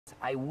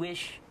I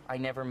wish I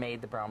never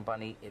made The Brown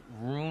Bunny. It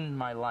ruined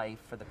my life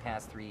for the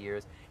past 3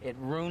 years. It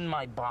ruined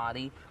my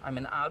body. I'm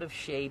an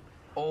out-of-shape,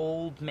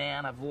 old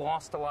man. I've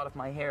lost a lot of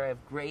my hair. I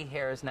have gray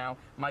hairs now.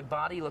 My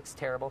body looks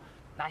terrible.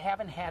 I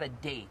haven't had a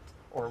date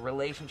or a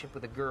relationship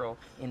with a girl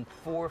in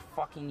 4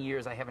 fucking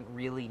years. I haven't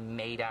really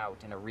made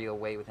out in a real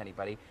way with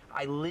anybody.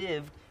 I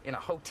lived in a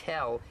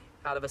hotel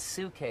out of a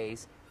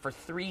suitcase for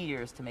 3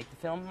 years to make the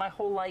film. My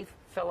whole life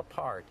fell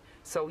apart.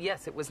 So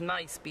yes, it was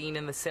nice being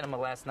in the cinema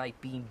last night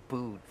being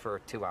booed for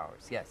 2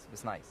 hours. Yes, it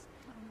was nice.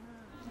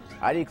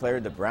 I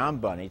declared The Brown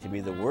Bunny to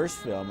be the worst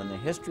film in the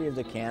history of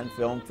the Cannes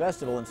Film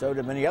Festival, and so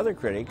did many other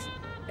critics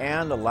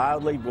and a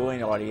loudly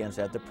booing audience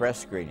at the press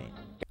screening.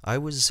 I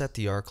was at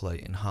the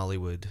ArcLight in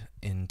Hollywood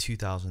in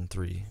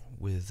 2003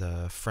 with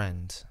a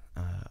friend,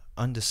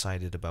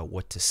 undecided about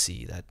what to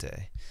see that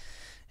day.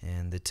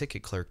 And the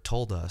ticket clerk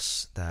told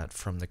us that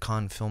from the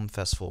Cannes Film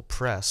Festival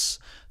press,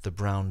 The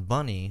Brown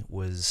Bunny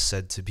was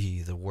said to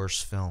be the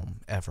worst film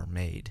ever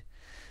made.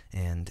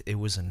 And it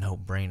was a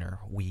no-brainer.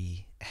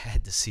 We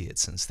had to see it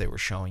since they were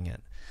showing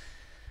it.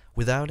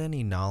 Without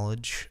any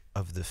knowledge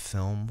of the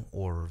film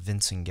or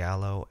Vincent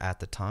Gallo at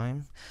the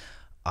time,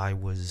 I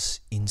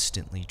was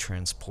instantly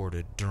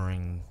transported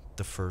during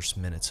the first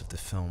minutes of the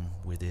film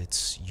with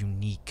its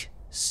unique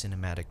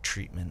cinematic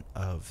treatment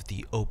of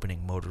the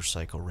opening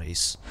motorcycle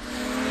race.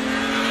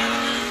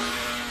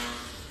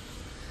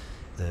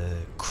 The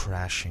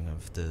crashing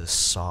of the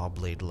saw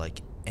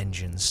blade-like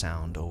engine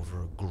sound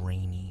over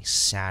grainy,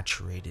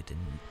 saturated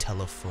and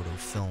telephoto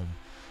film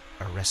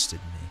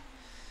arrested me.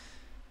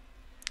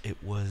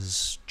 It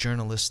was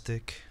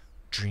journalistic,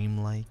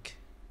 dreamlike,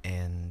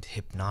 and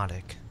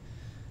hypnotic,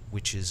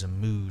 which is a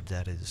mood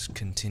that is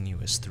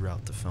continuous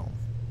throughout the film.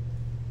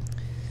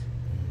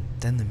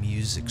 Then the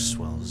music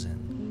swells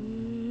in.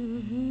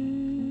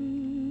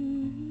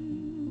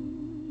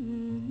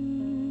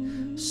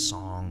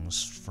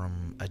 Songs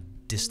from a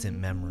distant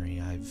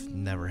memory I've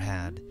never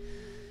had,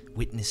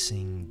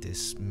 witnessing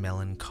this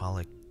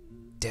melancholic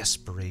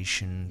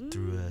desperation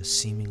through a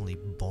seemingly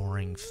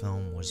boring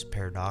film was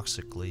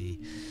paradoxically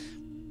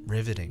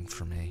riveting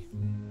for me.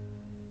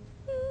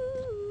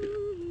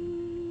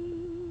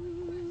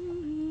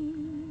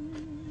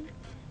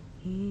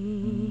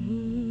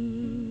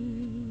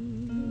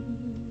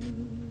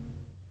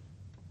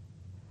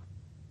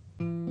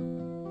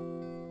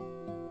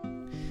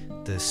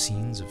 The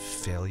scenes of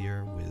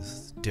failure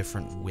with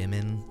different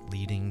women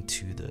leading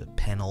to the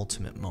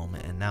penultimate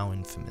moment and now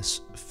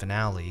infamous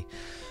finale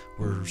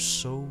were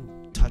so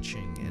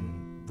touching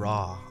and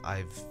raw.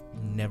 I've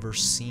never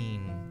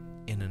seen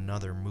in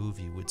another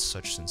movie with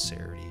such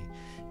sincerity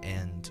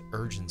and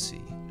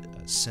urgency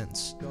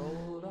since.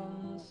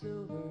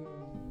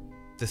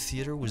 The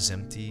theater was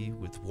empty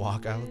with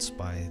walkouts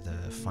by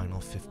the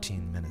final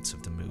 15 minutes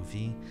of the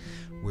movie,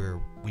 where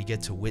we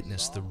get to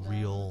witness the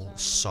real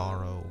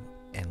sorrow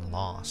and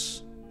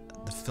loss.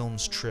 The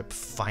film's trip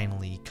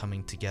finally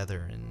coming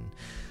together in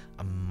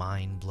a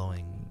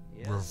mind-blowing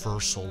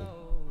reversal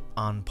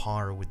on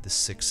par with The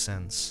Sixth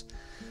Sense.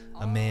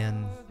 A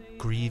man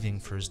grieving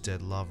for his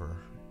dead lover,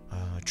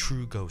 a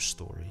true ghost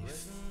story,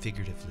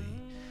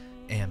 figuratively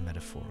and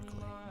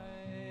metaphorically.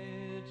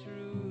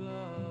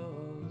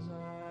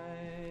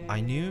 I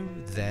knew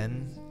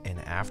then and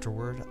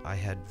afterward I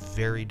had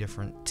very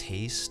different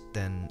taste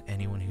than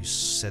anyone who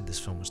said this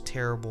film was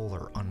terrible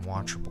or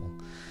unwatchable.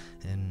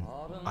 And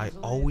I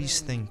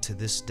always think to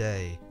this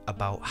day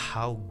about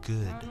how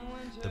good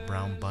The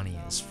Brown Bunny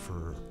is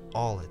for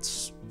all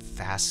its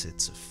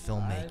facets of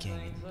filmmaking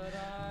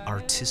and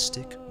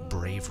artistic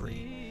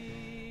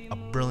bravery. A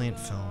brilliant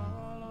film,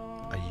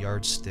 a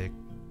yardstick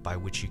by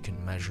which you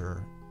can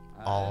measure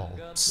all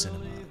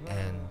cinema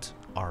and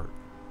art.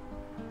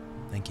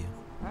 Thank you.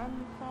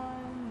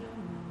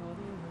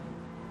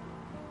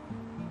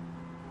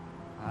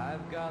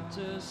 I've got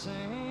to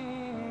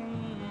sing